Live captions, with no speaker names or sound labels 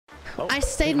I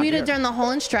stayed muted during the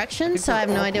whole instruction, so I have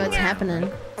no idea what's happening.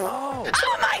 Oh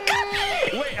my god!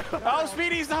 Wait. Oh,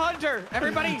 Speedy's the hunter.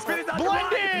 Everybody,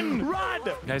 blend in. Run.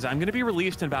 Guys, I'm gonna be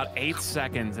released in about 8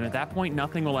 seconds, and at that point,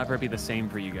 nothing will ever be the same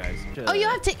for you guys. Oh, you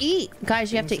have to eat,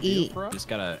 guys. You have to eat. Just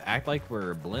gotta act like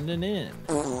we're blending in.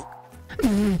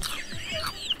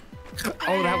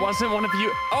 Oh, that wasn't one of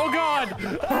you. Oh God!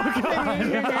 Oh God!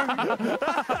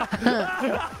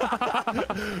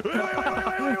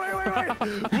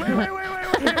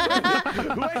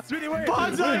 Wait, Speedy, wait.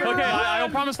 Okay, I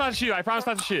promise not to shoot. I promise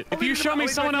not to shoot. If you show me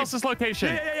someone else's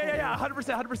location. Yeah.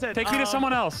 100%. Take me to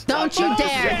someone else. Don't you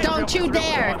dare! Don't you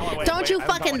dare! Don't you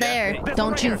fucking dare!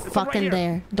 Don't you fucking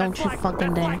dare! Don't you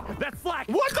fucking dare! That's Slack.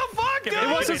 What the fuck, dude? It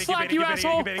wasn't Slack, you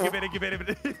asshole. Get baited.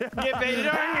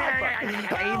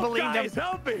 I believe them.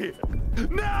 Help me.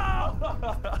 No.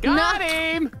 Got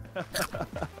him.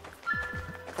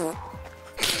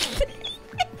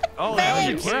 Oh,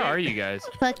 where are you guys?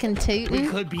 Fucking tootin'.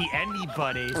 Could be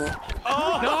anybody.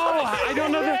 Oh no, I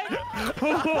don't know that.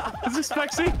 Is this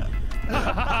Spexy?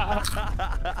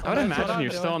 I would imagine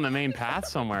you're still on the main path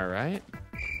somewhere, right?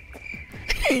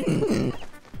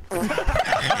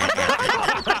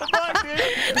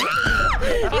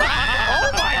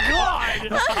 Oh my God!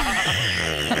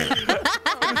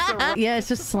 Yeah, it's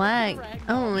just Slack.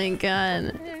 Oh my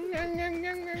god.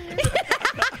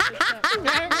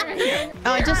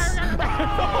 Oh, I just.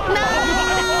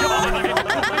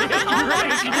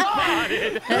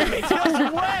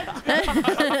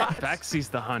 Spexy's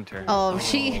the hunter. Oh,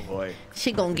 she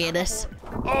gonna get us.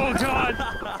 Oh God!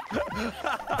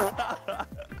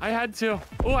 I had to.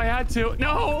 Oh, I had to.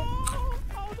 No!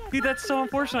 Dude, that's so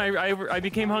unfortunate. I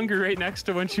became hungry right next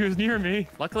to when she was near me.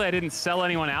 Luckily, I didn't sell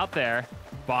anyone out there.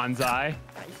 Bonsai.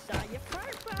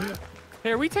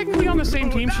 Hey, are we technically on the same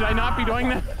team? Should I not be doing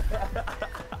that?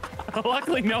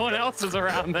 Luckily, no one else is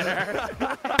around there.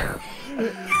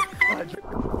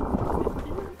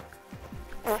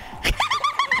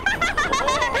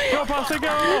 Go, Pasta, go!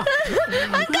 I'm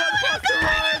going!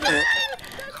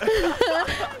 Oh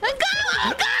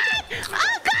God!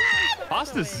 Oh God!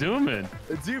 Pasta's zooming.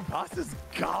 Dude, Pasta's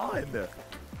gone.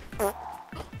 Oh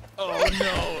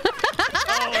no.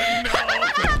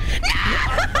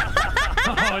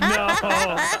 Oh no!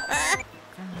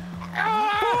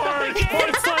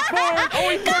 Forward, Slack, forward! Oh,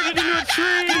 he farted into a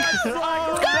tree!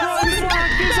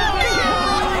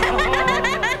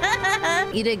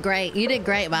 You did great. You did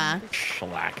great, bye.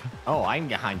 Slack. Oh, I'm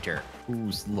the hunter.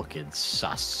 Who's looking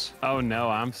sus? Oh no,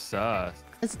 I'm sus.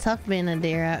 It's tough being a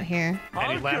deer out here.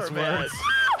 Any last words?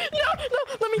 No.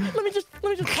 Let me just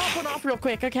pop one off real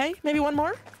quick, okay? Maybe one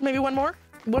more.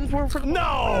 One more for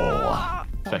No!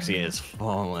 Sexy is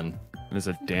fallen. It is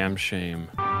a damn shame.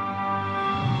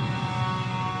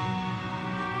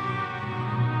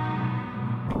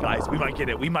 Guys, we might get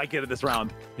it. We might get it this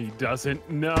round. He doesn't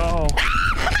know.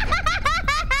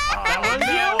 That was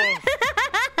you.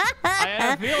 I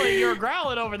had a feeling you were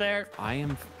growling over there. I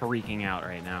am freaking out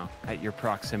right now at your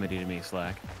proximity to me,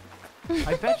 Slack.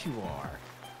 I bet you are.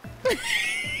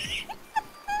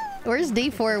 Where's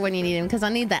D4 when you need him? Because I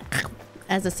need that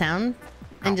as a sound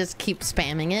and just keep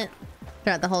spamming it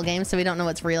throughout the whole game so we don't know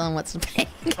what's real and what's fake.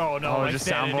 Oh no, Oh, just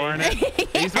soundboarding it.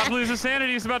 He's about to lose his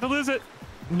sanity. He's about to lose it.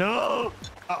 No.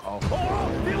 Uh-oh.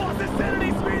 Oh, he lost his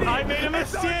sanity, Speedy. I made a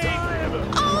mistake.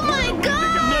 Oh my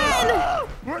god! No!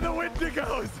 We're the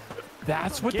Wendigos.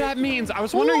 That's what that means. I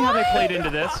was wondering how they played into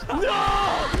this. No! Oh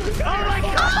my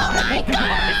god! Oh my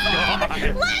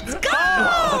god! Let's go!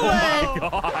 Oh my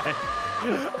god!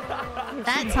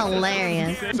 That's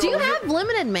hilarious. Do you have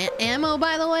limited ammo,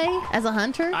 by the way, as a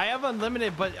hunter? I have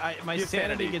unlimited, but my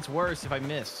sanity gets worse if I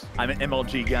miss. I'm an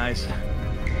MLG, guys.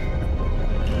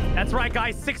 That's right,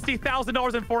 guys.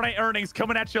 $60,000 in Fortnite earnings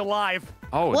coming at you live.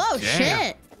 Oh, whoa, damn.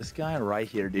 shit. This guy right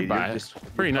here, dude. Goodbye. You're just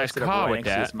Pretty nice posted up car right with next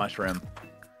to that. this mushroom.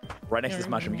 Right next to this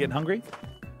mushroom. You getting hungry?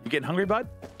 You getting hungry, bud?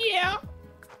 Yeah. A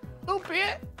little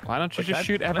bit. Why don't you Okay. just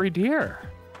shoot every deer?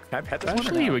 Can I pet this one? or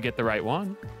Eventually, no? you would get the right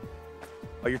one.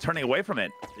 Oh, you're turning away from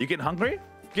it. You getting hungry? You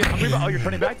getting hungry? Oh, you're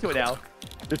turning back to it now.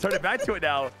 You're turning back to it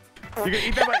now. You're gonna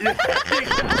eat that.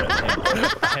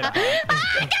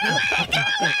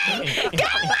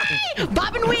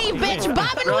 Bob and weave, bitch!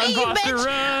 Bob and Run, weave, Foster, bitch!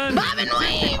 run! Bob and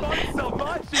weave! So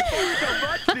much. She's so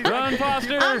much. Dude. Run,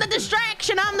 Foster! I'm the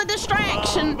distraction! I'm the Oh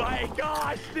distraction! my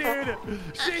gosh, dude.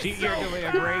 She's so You're doing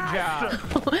a great job.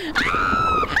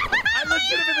 I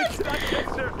legitimately cannot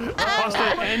picture. Foster,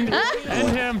 end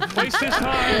him. Waste his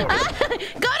time.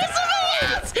 Go to somebody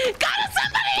else! Go to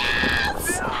somebody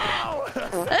else!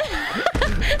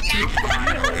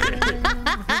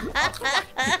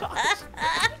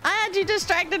 I had you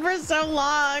distracted for so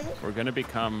long. We're gonna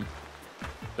become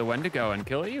the Wendigo and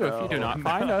kill you if you do not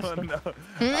find us. No.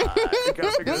 I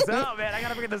gotta figure this out, man. I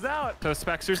gotta figure this out. So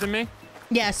Spexter's and me?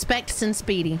 Yeah, Specs and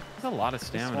Speedy. There's a lot of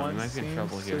stamina. We might be in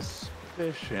trouble here.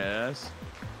 Suspicious.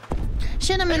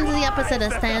 Shoot him into the opposite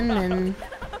of Sandman.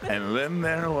 And then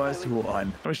there was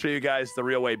one. Let me show you guys the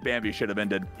real way Bambi should have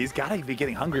ended. He's gotta be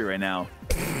getting hungry right now.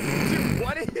 Dude,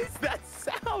 what is that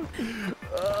sound?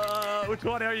 Which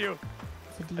one are you?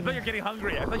 I thought you're getting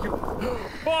hungry. I thought you.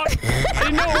 Fuck! I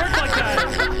didn't know it worked like that.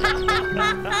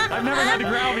 I've never had to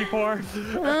growl before.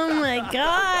 Oh my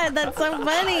god, that's so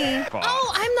funny. Fuck.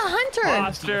 Oh, I'm the hunter.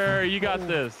 Foster, you got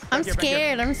this. I'm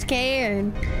scared. I'm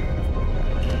scared.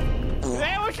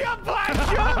 Hey, what's up, Black?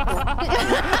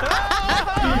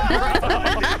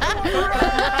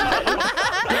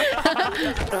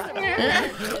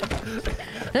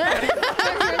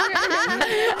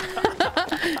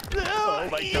 Oh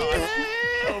my god.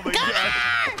 Oh my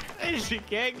god. She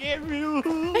can't get me.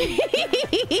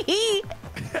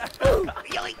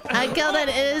 I killed an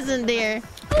innocent deer.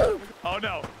 Oh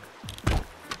no.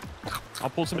 I'll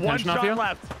pull some One attention off shot you.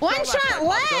 left. One shot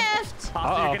left.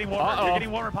 Pasta, you're getting warmer. You're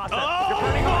getting warmer, Pasta.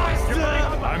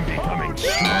 I'm becoming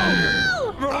stronger.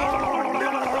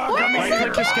 Right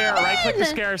click to scare. Right click to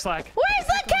scare, Slack. Where's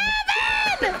the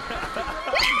cabin?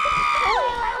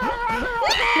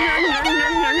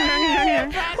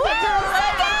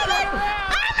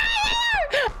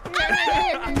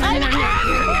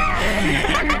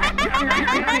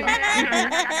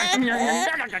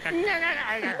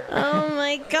 Oh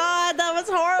my god, that was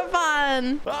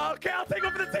horrifying. Okay, I'll take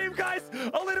over the team, guys.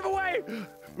 I'll lead him away.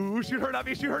 Ooh, shoot her, not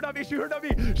me. Shoot her, not me. Shoot her, not me.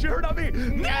 Shoot her, not me.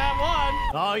 Yeah, one.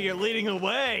 Oh, you're leading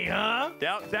away, huh?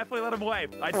 Yeah, definitely let him away.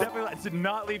 I definitely did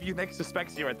not leave you next to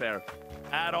Spexy right there.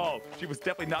 At all. She was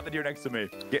definitely not the deer next to me.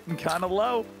 Getting kind of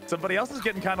low. Somebody else is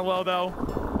getting kind of low, though.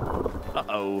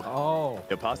 Uh-oh. Oh.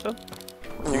 Yo, Pasta?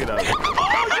 You get up.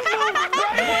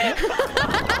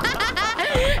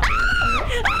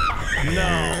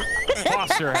 No.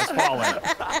 Foster has fallen.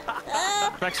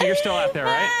 Spexter, you're still out there,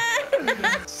 right?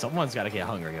 Someone's got to get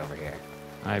hungry over here.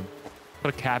 I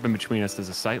put a cabin between us as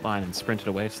a sight line and sprinted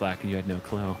away, Slack, and you had no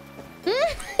clue.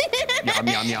 Yum,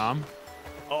 yum, yum.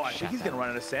 Oh, I think he's going to run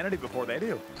out of sanity before they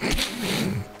do.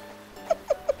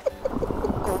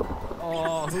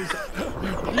 Oh, who's...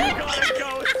 You gotta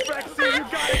go, Spexy. You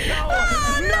gotta go.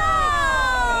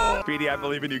 No! Speedy, I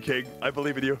believe in you, King. I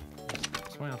believe in you.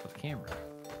 What's going off with the camera?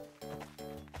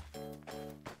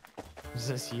 Is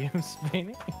this you,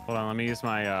 Speedy? Hold on, let me use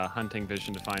my hunting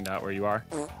vision to find out where you are.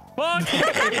 Fuck!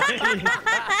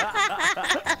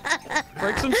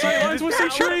 Break some sight lines with some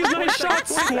trees. Nice shot,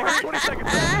 Squirt. 20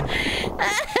 seconds. You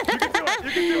can do it.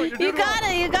 You can do it. You got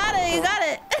it. You got it. You got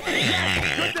it.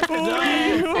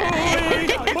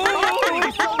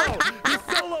 He's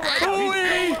solo right now.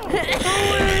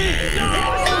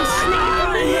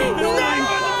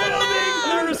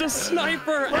 There's a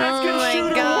sniper. Oh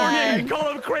my god. You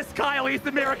call him Chris Kyle. He's the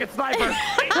American sniper.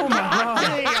 Oh my god.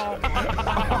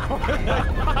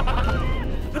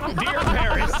 Dear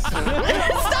Paris.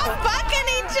 Stop fucking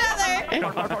each other.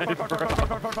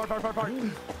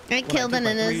 I killed an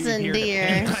innocent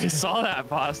deer. I saw that,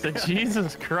 Pasta.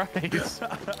 Jesus Christ.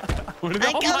 What is,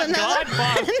 I killed another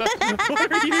Pasta.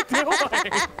 What are you doing?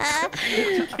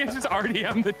 You can't just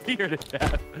RDM the deer to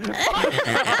death.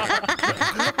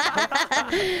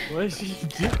 What is she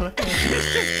doing?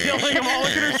 Killing them all.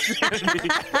 Look at her sanity.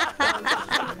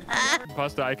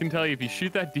 Pasta, I can tell you, if you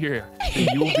shoot that deer, then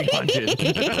you will be hunted.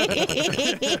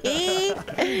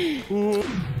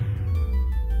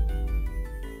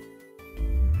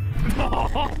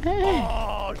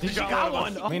 Oh, she got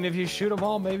one. I mean, if you shoot them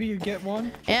all, maybe you get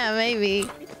one. Yeah, maybe.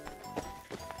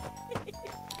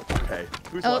 Okay,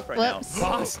 who's Oh, left right whoops.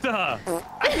 Pasta. now?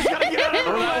 Gotta get out of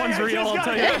her way. That one's real, I'll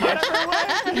tell you Get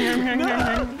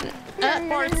that much.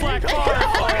 Fart, Slack,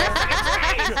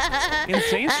 fart.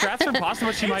 Insane strats from Pasta,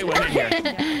 but she might win it here.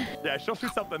 Yeah, she'll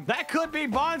shoot something. That could be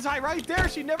Bonsai right there.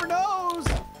 She never knows.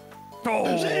 Oh.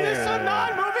 It's a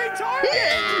non-moving target.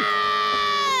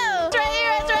 Oh! It's right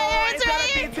here. It's right here. It's right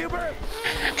here. YouTuber.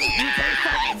 You taste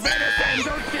like venison,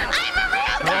 don't you? I'm a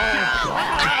real girl.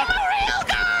 I'm a real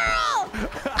girl.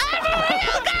 I'm a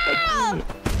real girl.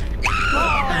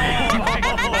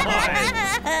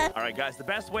 All right, guys, the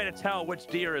best way to tell which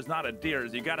deer is not a deer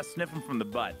is you gotta sniff them from the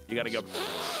butt. You gotta go.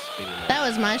 That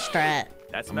was my strat.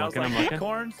 That smells I'm like looking.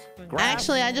 acorns. grass,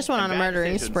 Actually, I just went on a and bad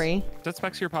murdering decisions. spree. Is that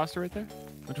Spexy or Pasta right there?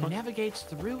 Which He one? navigates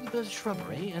through the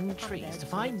shrubbery and the trees to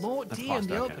find more That's deer in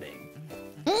the Pasta, okay. opening.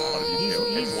 One of you two.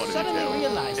 He's It's one of you suddenly two.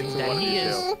 realizing It's that one of he you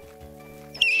is two.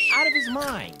 out of his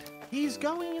mind. He's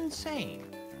going insane.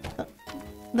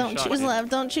 Don't Shot, choose dude. left.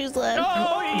 Don't choose left.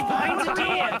 Oh, he finds a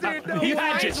deer. Dude, no You way.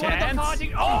 had your Finds one of the chance.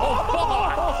 party.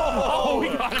 Oh, we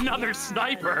got another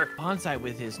sniper. Bonsai,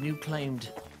 with his new claimed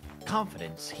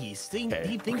confidence, he thinks Okay,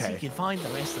 he okay. can find the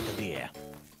rest of the deer.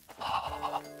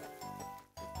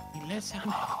 He lets out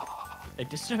a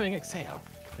disturbing exhale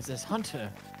as this hunter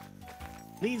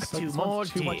leads to This more one's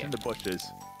too much deer. in the bushes.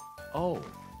 Oh.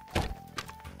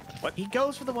 What? He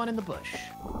goes for the one in the bush.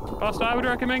 Pastor, I would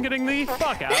recommend getting the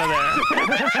fuck out of there.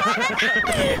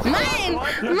 Mine!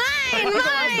 Mine!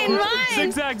 Mine! Mine!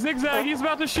 Zigzag, zigzag. He's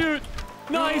about to shoot.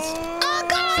 Nice. Oh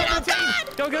God! Oh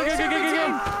God! Go, go, go, go, go, go, go.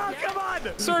 Ah, come on!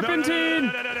 Serpentine.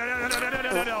 No, no, no, no, no, no, no, no,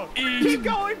 no, no, no. Eat. Keep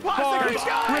going, Pasta, Fart. keep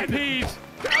going! Repeat.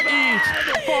 Come Eat. on!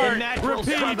 Fart. Natural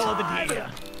Repeat. struggle of the deer.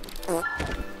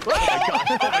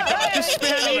 Just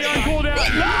spamming it on cooldown.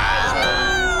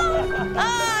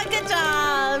 Ah, good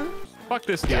job. Fuck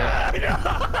this deer.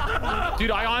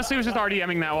 Dude, I honestly was just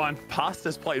RDMing that one.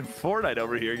 Pasta's playing Fortnite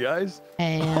over here, guys.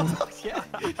 And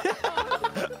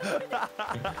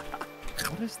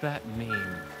What does that mean?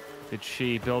 Did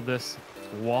she build this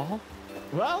wall?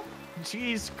 Well,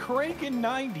 she's cranking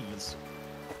 90s.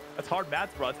 That's hard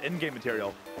math, bro. It's in-game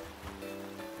material.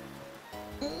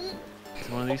 Is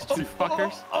one of these two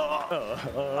fuckers?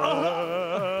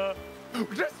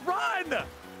 Just run!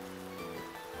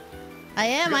 I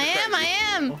am. I am. I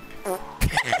am.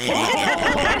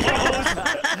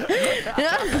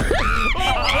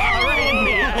 Right in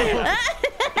the eye.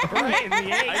 Right in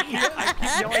the eye. I keep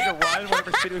yelling to run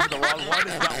whenever Speedy was the wrong one.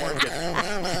 It's not working.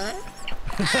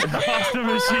 Pasta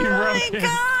machine Oh my broken.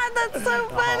 God, that's so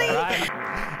funny. Right.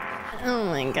 Oh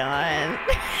my God.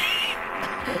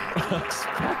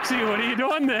 See, what are you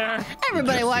doing there?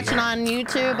 Everybody watching on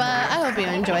YouTube, I hope you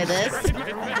enjoy this.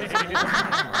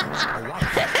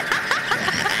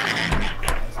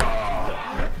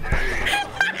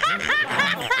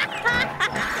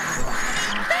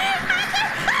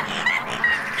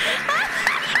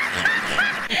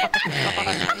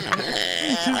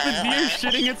 Just the deer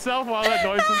shitting itself while that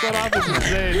noise is going off is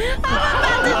insane.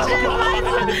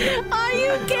 Are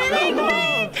you kidding me?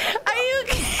 Are you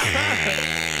kidding?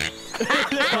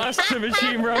 Pasta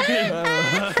machine broken.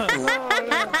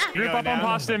 Group up on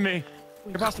pasta and me.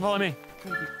 Your pasta, follow me.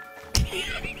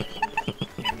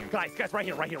 Guys, right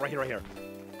here, right here, right here, right here.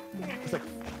 It's like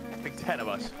 10 of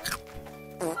us.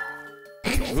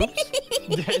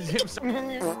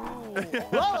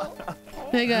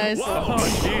 Hey guys. Oh,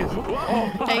 jeez.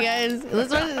 Hey guys.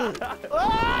 Let's run.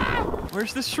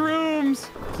 Where's the shrooms?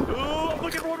 Ooh, I'm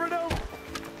looking for one right now.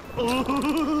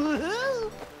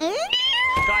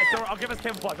 Guys, I'll give us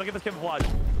camouflage. I'll give us camouflage.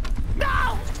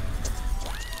 No!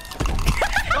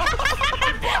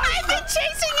 I've been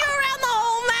chasing you around the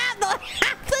whole map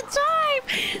half the time.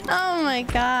 Oh my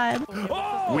God.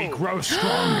 Oh! We grow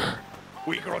stronger.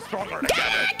 We grow stronger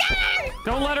together.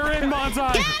 Don't let her in,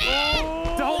 Bonsai.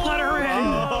 Don't let her in.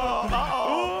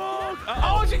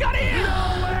 Oh, she got in!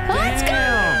 Let's go!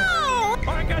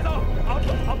 All right, guys,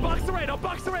 I'll box her in. I'll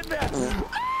box her in there.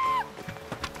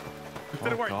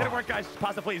 Didn't work. Didn't work, guys.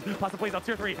 Pasta, please. Pasta, please. I'll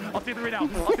tier 3. I'll tier 3 now. I'll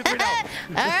tier 3 now.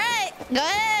 All right, go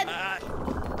ahead.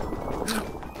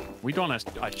 We doing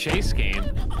a chase game.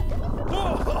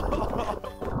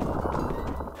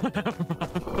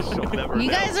 She'll never You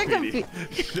know, guys are Speedy.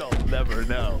 confused. She'll never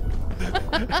know.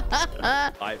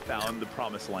 I found the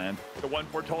promised land. The one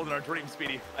foretold in our dream,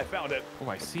 Speedy. I found it. Oh,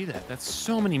 I see that. That's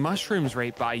so many mushrooms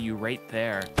right by you right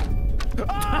there. Oh,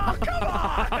 come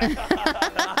on!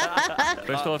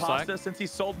 Do I still have slack? Pasta, since he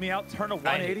sold me out, turn a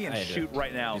 180 and shoot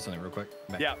right now. Do something real quick.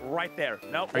 Back. Yeah, right there.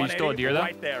 Nope. Are you still a deer, though?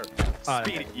 Right there.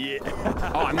 Speedy. Yeah.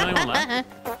 Oh, I'm the only one left.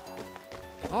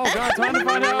 Oh, God, time to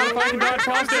find out if I can dodge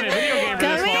pasta in a video game for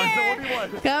Come this one.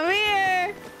 here. Come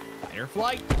here. Fight or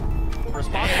flight.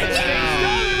 Responsibility.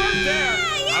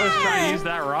 I was trying to use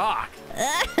that rock.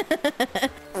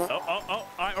 Oh. All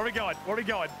right, where we going? Where we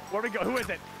going? Where we go? Who is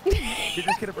it? You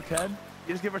just gonna pretend?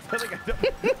 You just gonna pretend like I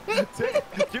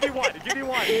don't... Give me one. Give me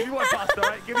one. Give me one, Pasta, all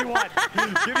right? Give me one.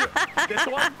 Give me... This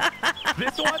one?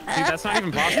 This one? Dude, that's not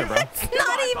even pasta, bro. It's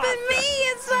not even me.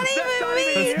 It's not even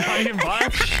me. That's not even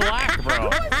pasta. Slack, bro.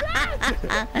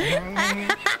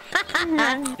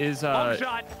 Is One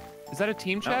shot. Is that a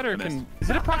team chat or I missed. is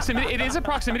it a proximity? It is a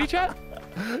proximity chat.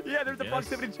 Yeah, there's a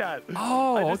proximity chat.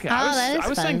 Oh, okay. Oh, that is I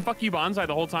was saying fun. fuck you, Bonsai,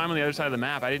 the whole time on the other side of the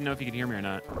map. I didn't know if you could hear me or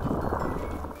not.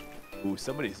 Ooh,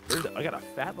 I got a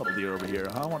fat little deer over here,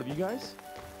 huh? One of you guys?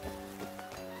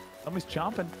 Somebody's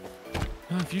chomping.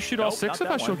 Oh, if you shoot all Nope, 6 not of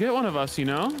that us, you'll one. get one of us, you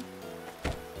know?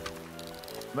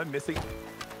 Am I missing?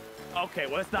 Okay,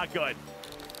 well, that's not good.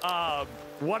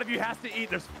 One of you has to eat.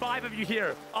 There's 5 of you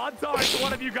here. Odds are it's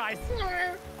one of you guys.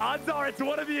 Odds are it's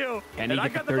one of you. And you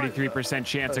get the 33%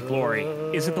 chance at glory.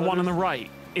 Is it the one on the right?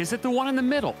 Is it the one in the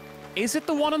middle? Is it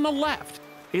the one on the left?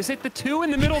 Is it the 2 in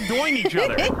the middle doing each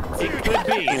other? It could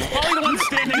be. It's probably the one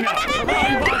standing up.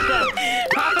 Run, Pasta.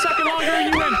 Half a second longer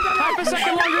and you win. Half a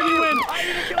second longer and you win.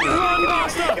 Run,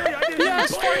 Pasta. Yes,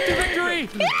 Spark to victory.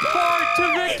 Spark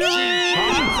to victory.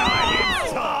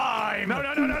 It's time. No.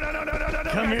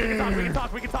 Come here.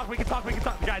 We can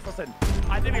talk. Guys, listen.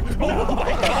 I think we... Oh,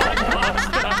 my God.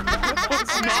 Pasta.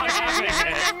 It's not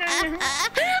happening.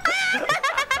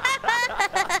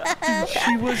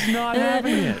 She was not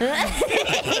having it. I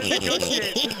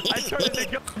turned it to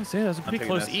go. That was a pretty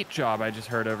close eat job I just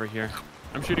heard over here.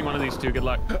 I'm shooting one of these 2. Good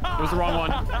luck. It was the wrong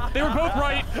one. They were both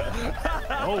right.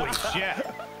 Holy shit.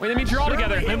 Wait, that means you're all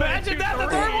together. Imagine that the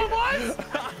third one was.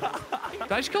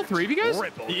 Did I just kill 3 of you guys?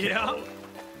 Yeah.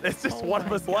 It's just one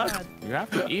of us left. You have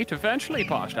to eat eventually,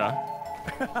 Pasta.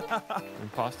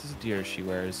 And Pasta's a deer. She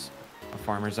wears a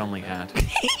farmer's only hat.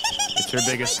 It's her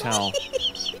biggest tell.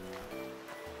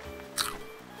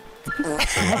 Was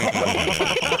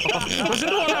it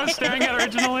the one I was staring at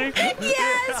originally?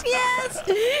 Yes.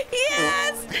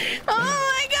 Oh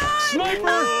my God. Sniper.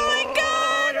 Oh my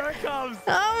God. Here it comes.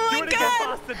 Oh my Do it God. again,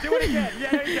 Pasta. Do it again. Yeah,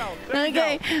 there you go. There you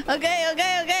Okay. go.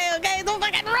 The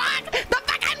fucking rock.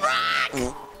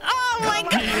 Oh my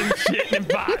God. Eating shit and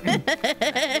bottom.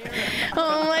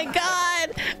 Oh my God.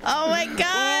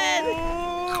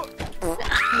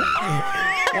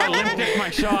 I limp dick my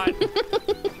shot.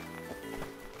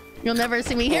 You'll never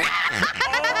see me here.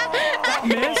 That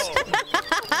missed.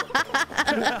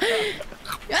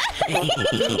 Oh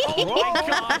my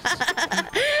gosh.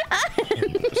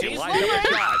 She lined up a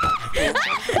shot.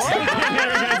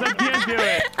 I can't do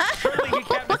it. Surely he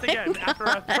can't miss again after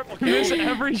a triple kill. Miss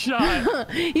every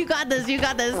shot. You got this. She's so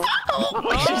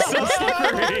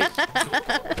slippery.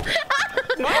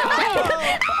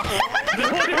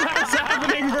 What is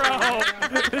happening, bro?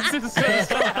 This is so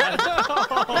sad.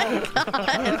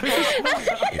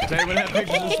 Say what happened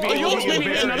to the speed. Oh, you almost made me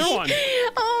get another one.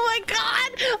 Oh my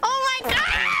God.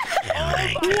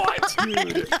 What?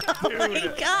 Dude.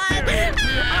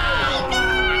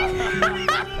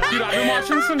 Dude, I've been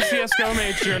watching some CSGO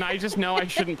Major, and I just know I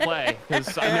shouldn't play,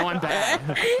 because I know I'm bad.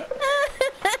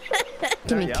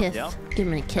 Give me a kiss. Yep. Give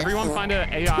me a kiss. Everyone find an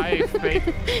AI fake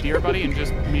deer buddy and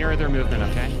just mirror their movement,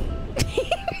 okay?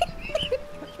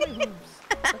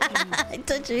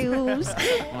 Touch your hooves.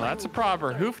 Well, that's a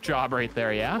proper hoof job right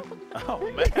there, yeah? Oh,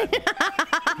 man.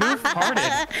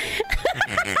 Hoof-hearted.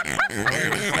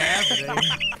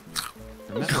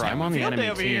 Remember, I'm on the Field day enemy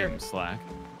over here. team, Slack.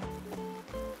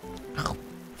 I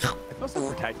feel so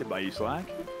protected by you, Slack.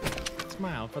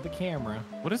 Smile for the camera.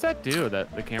 What does that do,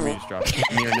 that the camera you just dropped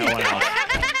near no one else?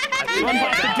 Run,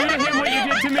 Buster, do to him what you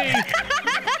did to me!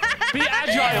 Be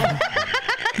agile!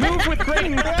 Move with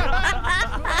grace!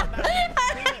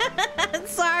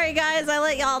 Sorry, guys. I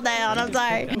let y'all down. I'm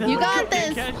sorry. You got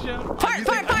this. Part.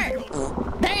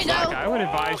 There you Slack, go. I would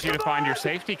advise you to find your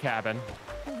safety cabin.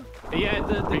 Yeah,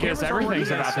 the Because cameras are everything's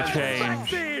working. about to change.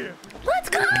 See? Let's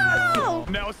go.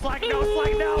 No, Slack, no.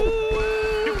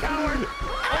 You coward.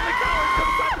 Only cowards come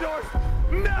inside the doors.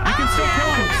 No! You can still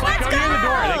kill him. Slack, go near the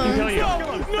door. They can kill you.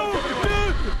 No,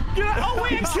 dude! Get out! Oh,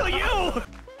 wait, I kill you!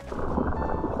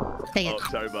 Take it. Oh,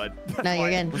 sorry, bud. No, you're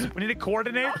good. We need to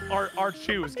coordinate our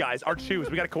shoes, guys. Our shoes.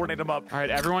 We got to coordinate them up. All right,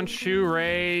 everyone shoe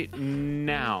right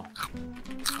now.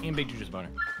 And Big Juice Boner.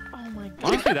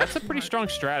 Honestly, that's a pretty strong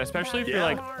strat, especially if you're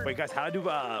like Wait, guys, how to do,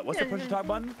 what's the push to talk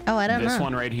button? Oh, I don't this know.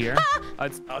 one right here.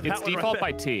 It's that it's one right default there.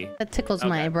 by T. That tickles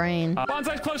my brain.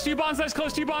 Bonsai's close to you, Bonsai's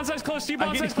close to you, Bonsai's close to you,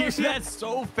 I can Bonsai's hear close to you. that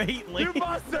so faintly. You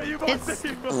must say,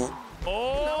 It's-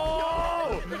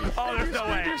 Oh! Oh, there's no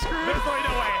way. There's really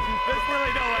no way. There's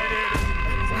really no way, dude.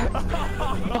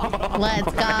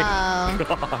 Let's go.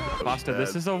 Pasta,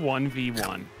 this is a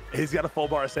 1v1. He's got a full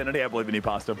bar of sanity. I believe in you,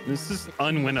 Pasta. This is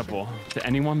unwinnable to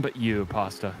anyone but you,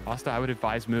 Pasta. Pasta, I would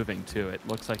advise moving too. It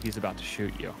looks like he's about to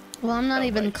shoot you. Well, I'm not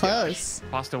even close.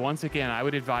 Pasta, once again, I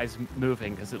would advise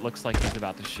moving because it looks like he's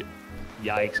about to shoot.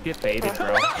 Yikes, get baited,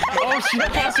 bro. Oh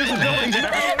shit, Pasta's a building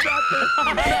there.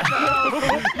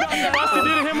 Pasta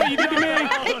did to him what you did to me.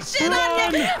 I shit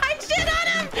on him. I shit on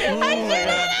him.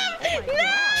 No.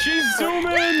 She's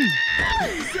zooming.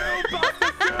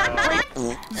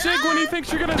 Zig when he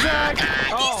thinks you're gonna zag.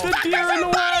 The deer in the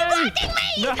way.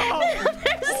 No!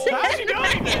 How's she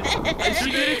doing this? She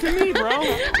did it to me, bro.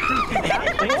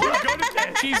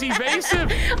 She's evasive.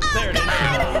 There it is.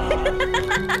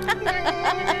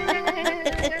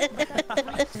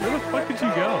 Where the fuck did you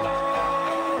go?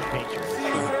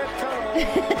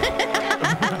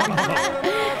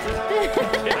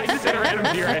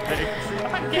 your eggs.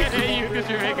 I can't hit you because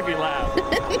you're making me laugh.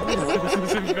 This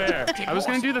isn't fair. I was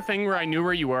gonna do the thing where I knew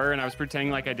where you were and I was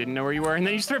pretending like I didn't know where you were, and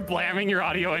then you start blamming your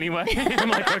audio anyway. I'm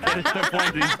like, okay, there's no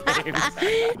point to these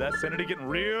games. That sanity getting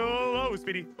real low,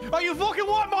 Speedy. Oh, you fucking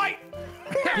what, mate?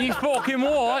 You fucking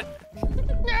what?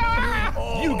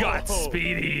 Oh. You got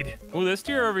speedied. Well, this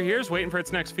deer over here is waiting for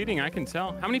its next feeding. I can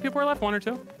tell. How many people are left? 1 or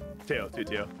 2? Two.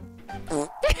 Oh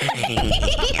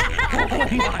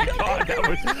my god, that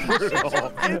was brutal.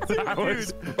 That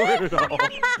was brutal.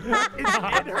 It's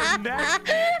in her neck.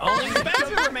 Only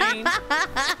Spencer remains.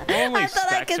 Only I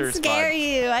thought I could Spexer's scare fun.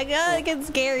 you. I thought I could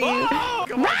scare you. Oh,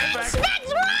 come on, Specs.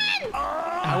 Specs, run!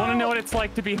 I want to know what it's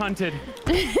like to be hunted.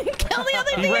 Kill the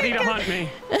other Be deer. ready to hunt me.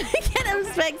 Get him,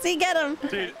 Spexy, get him.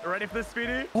 Dude, ready for this,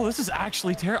 Speedy? Oh, this is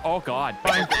actually terrible. Oh god.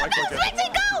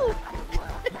 Spexy, go!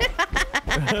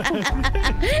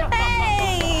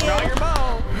 Hey! Draw your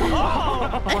bow.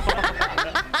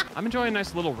 I'm enjoying a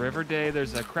nice little river day.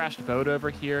 There's a crashed boat over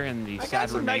here and the I sad got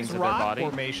some remains nice of their rock body.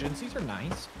 formations. These are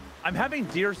nice. I'm having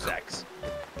deer sex.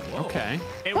 Okay.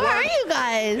 It Where are worked. you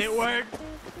guys? It worked.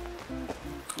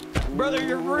 Brother,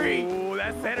 you're free. Oh,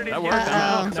 that sanity. That worked. Uh-oh.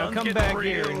 Now Sun's come getting back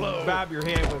real here and low. bob your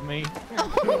head with me.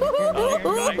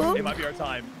 Guys, it might be our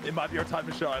time. It might be our time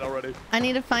to shine already. I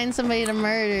need to find somebody to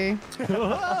murder.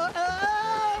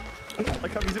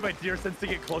 Like I'm using my deer sense to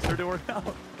get closer to her now.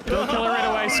 Don't kill her right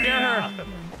away. Scare her.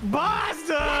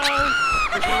 Boston!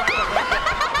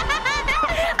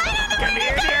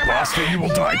 Pasta, you will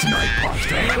die tonight,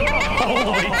 Pasta.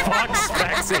 Holy fuck,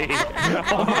 Spexy.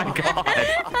 Oh my god.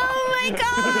 Oh my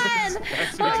god!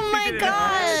 Oh my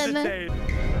god!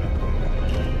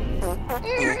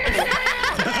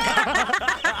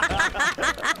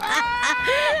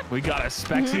 We got a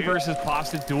Spexy versus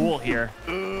Pasta duel here.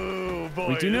 Ooh, boy,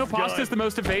 We do know it's Pasta's the good.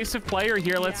 most evasive player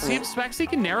here. Let's see if Spexy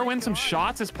can narrow in some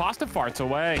shots as Pasta farts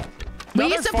away. We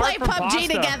Another used to fart play from PUBG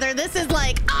Pasta. together. This is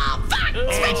like, oh fuck!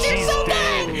 Specs, you're so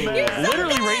good! You're so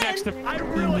Literally good! right next to. I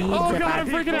really. Oh god, I'm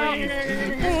freaking out.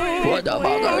 What the fuck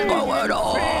is going on?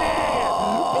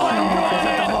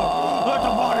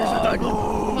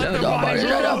 Let the bodies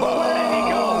at the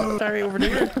bar. Sorry, over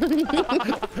there.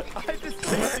 I just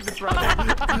think it's right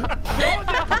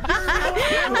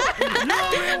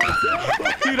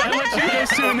Dude, I let you guys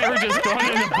two and they were just going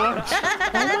in the bush.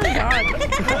 Oh my god.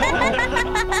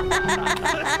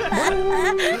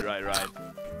 Right.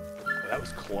 That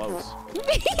was close.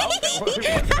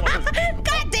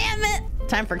 God damn it!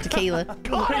 Time for tequila.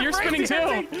 You're spinning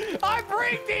too. I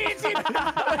break dancing.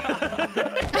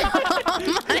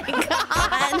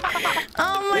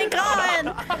 Oh my god!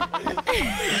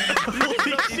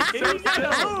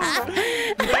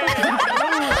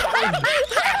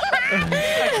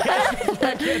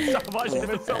 I can't stop watching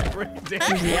myself break down.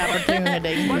 Here's the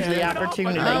opportunity. Here's the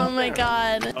opportunity. Oh my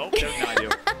god! Oh, there's not you.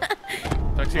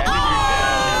 Actually,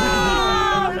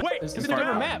 I think you're dead. Wait, It's a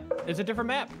different map. It's a different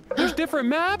map. There's different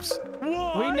maps.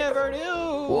 We never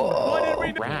knew. What did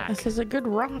we do? Rack. This is a good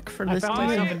rock for I this found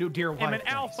myself a deer. new deer I'm wife. an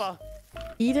alpha.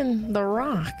 Eden the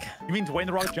Rock. You mean Dwayne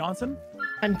The Rock Johnson?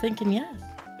 I'm thinking yes.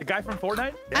 The guy from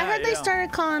Fortnite? I heard they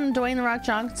started calling Dwayne The Rock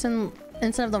Johnson,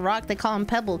 instead of The Rock, they call him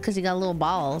Pebble because he got little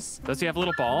balls. Does he have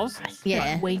little balls?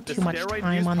 Yeah. Way The too much steroid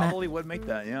time use on that. probably would make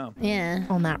that, yeah. Yeah.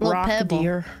 On that Little rock pebble.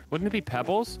 deer. Wouldn't it be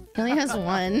pebbles? He only has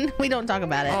one. We don't talk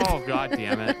about it. Oh god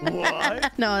damn it.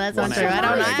 What? No, that's not One true. I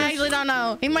don't know. egg. I actually don't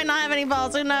know. He might not have any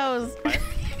balls. Who knows?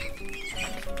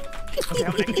 Okay,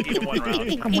 I'm gonna eat in one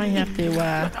round. I might have to,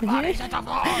 Let the bodies at the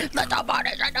floor.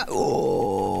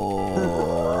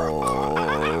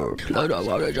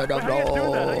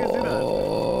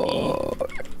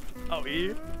 Oh,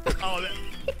 E? Oh, that.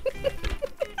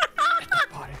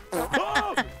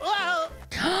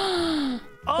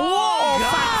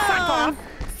 Oh!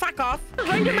 fuck off.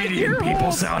 Right in my ear People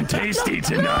hole. sound tasty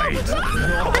tonight.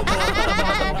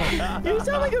 You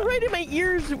sound like it right in my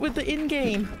ears with the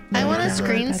in-game. I want a That's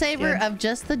screensaver good. of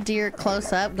just the deer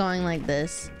close up going like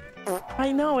this.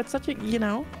 I know, it's such a, you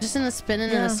know. Just in a spinning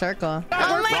in Yeah. a circle.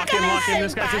 Oh my Lock in, lock in.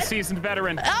 This god! guy's a seasoned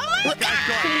veteran. Oh my god!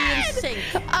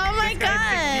 Oh my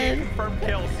god! Confirmed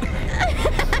kills.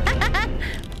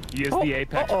 He is the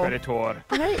apex predator.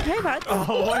 Hey, bud.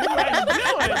 Oh, what are you guys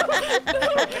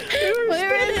doing?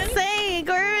 We're in sync!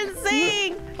 We're in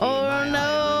sync! Oh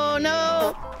no,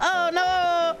 no! Oh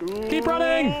no! Keep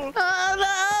running. Oh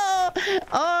no!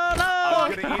 Oh no!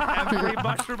 I'm gonna eat every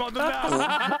mushroom on the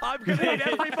map. I'm gonna eat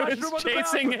every mushroom on the map.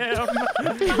 Chasing him.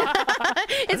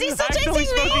 Is he still Actually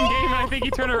chasing smoking me? game, and I think he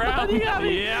turned around.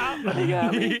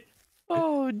 Yeah.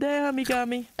 Oh, damn, he got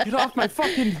me. Get off my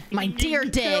fucking. My deer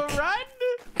dick! Run!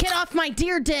 Get off my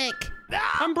deer dick!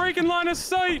 I'm breaking line of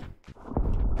sight.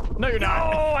 No, you're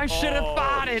not. Oh, I should have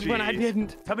thought it when I jeez.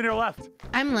 didn't. Tell me to your left.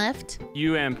 I'm left.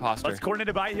 You imposter. Let's coordinate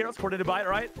a bite here. Let's coordinate a bite,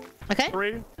 right? Okay.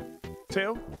 3,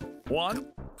 2, 1.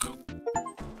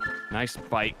 Nice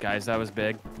bite, guys. That was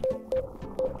big.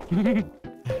 Do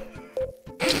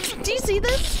you see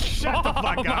this? Shut the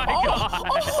fuck up.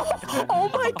 Oh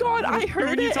my God! I heard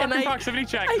When you it, talk and in I. proximity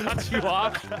check, cuts you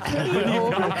off.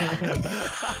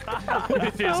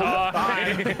 It is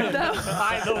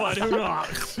I'm the one who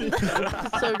knocks.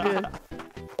 So good.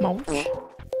 Munch.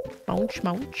 Munch,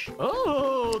 munch.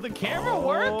 Oh, the camera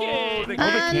working. the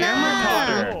camera caught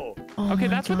her. Oh Okay, my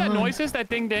that's what that God. noise is, that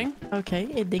ding ding. Okay,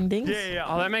 it ding dings. Yeah.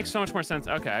 Oh, that makes so much more sense.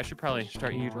 Okay, I should probably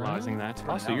start utilizing that.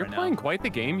 Also, you're right now. playing quite the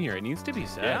game here. It needs to be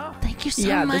said. Yeah. Thank you so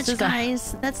Yeah, this much, is a-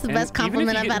 guys. That's the And best compliment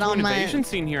even I've if you had get all into an my. invasion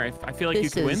scene here, I feel like you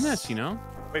This could win is- this, you know?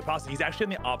 Wait, Pasta, he's actually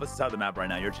on the opposite side of the map right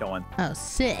now. You're chilling. Oh,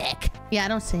 sick. Yeah, I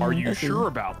don't see Are him. you sure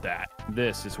about that?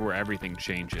 This is where everything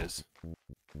changes.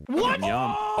 What?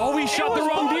 Yum. Oh, we shot the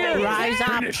wrong deer. Rise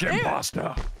up. Finish him,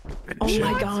 Pasta. Oh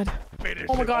my God.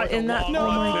 Oh my God, in that. Oh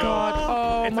my God.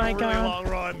 Oh It's my a really God. long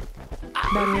run.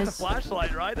 That It's a is.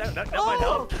 flashlight, right? That might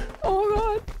help. Oh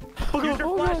God. Oh Use God. your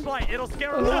Oh God. flashlight. It'll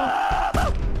scare him.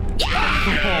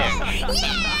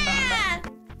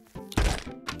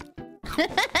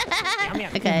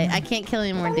 Okay, I can't kill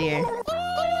any more deer.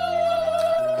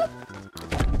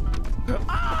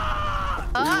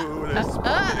 Ooh, there's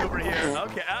smoking over here.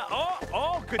 Okay.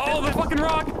 Good. Oh, the fucking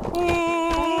rock.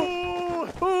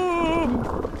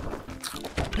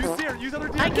 Use deer. Use other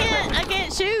deer. I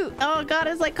can't shoot. Oh God,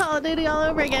 it's like Call of Duty all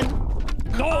over again.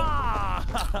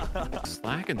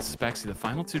 Slack and Spexy, the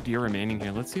final 2 deer remaining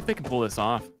here. Let's see if they can pull this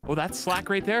off. Oh, that's Slack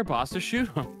right there, boss. To shoot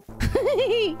him.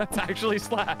 That's actually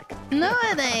Slack. No,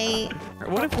 it ain't.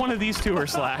 What if one of these 2 are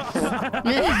Slack?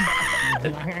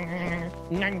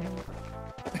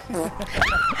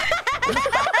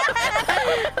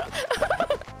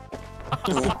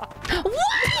 What?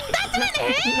 That's an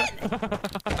hit. This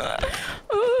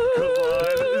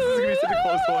is gonna be such a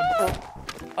close one.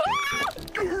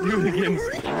 Hooligans.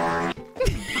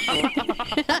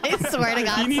 I swear to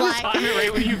God, You need to Slack. time it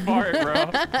right when you fart, bro.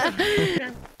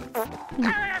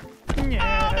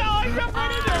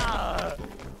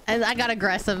 I got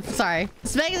aggressive. Sorry.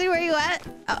 Spexy, where you at?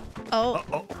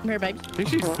 Oh. Here, babe. I think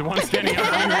she's the one standing up.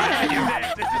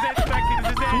 This is it, Spexy.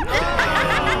 This is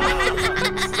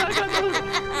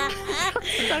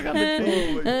it. Stuck on the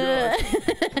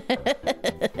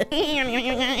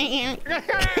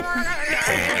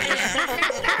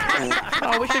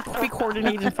Oh, we should be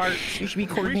coordinating farts. We should be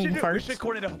coordinating We farts. should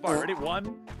coordinate a fart. Ready? 1,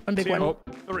 One big 2, one.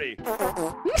 3.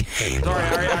 Sorry,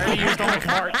 I already used all my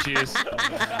fart juice.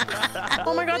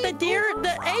 Oh my God, the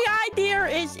AI deer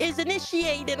is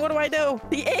initiated. What do I do?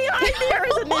 The AI deer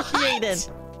is initiated.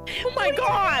 Oh my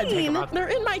God. They're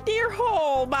in my deer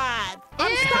hole, man.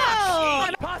 I'm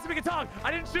stuck. Pasta, we can talk. I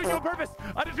didn't shoot you on purpose.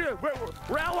 I didn't shoot you.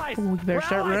 We're allies. Oh, you better We're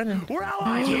start allies. running. We're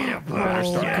allies.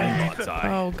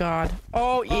 Oh God.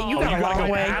 Oh, yeah, you got You a gotta long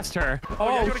go way. past her.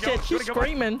 Oh you wanna go? shit, You she's wanna go, bud?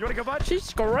 screaming. You wanna go, bud? She's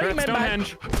screaming, man.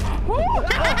 Stonehenge.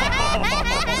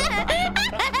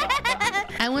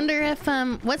 I wonder if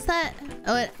what's that?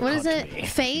 What is it?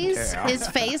 Phase? Is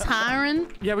Phase hiring?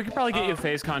 Yeah, we could probably get you a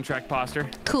phase contract, Poster.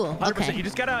 Cool. 100%. Okay. You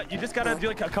just gotta do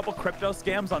like a couple crypto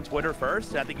scams on Twitter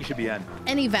first. And I think you should be in.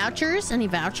 Any vouchers? Any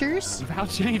vouchers?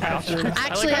 Any vouchers? Actually,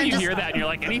 I like how I'm you just- hear that and you're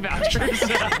like, any vouchers?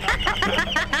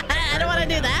 I don't want to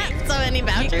do that. So any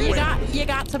vouchers? You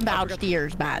got some vouched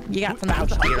ears, man. You got some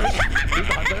vouched ears.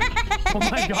 Oh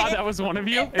my God, that was one of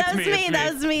you? That was me. It's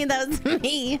That was me. That was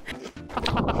me.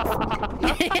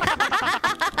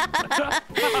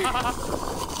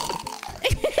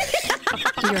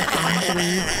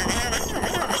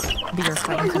 Dear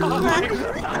friends, dear friends.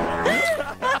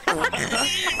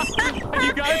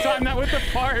 You gotta time that with the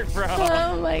fart, bro.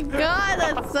 Oh my God,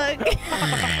 that's so good.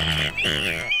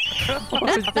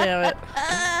 Oh, damn it.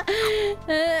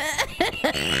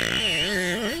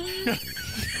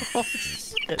 Oh,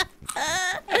 shit.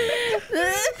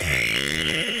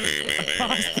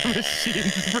 The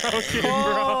machine's broken, bro.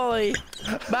 Holy.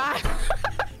 Bye.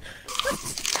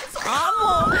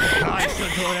 Awful. This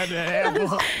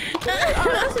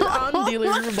is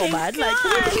unbelievable, man. Like,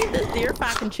 this deer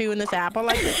fucking chewing this apple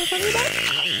like this is funny, man.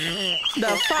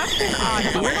 The fucking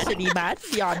audacity, man.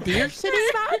 The audacity,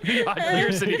 man. The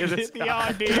audacity is it. The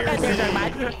idea. There's our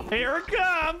man. Here it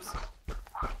comes.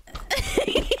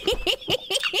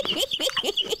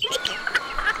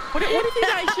 What if you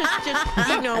guys just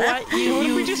you know what? What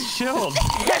if we just chilled?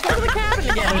 Yeah, go to the cabin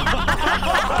together.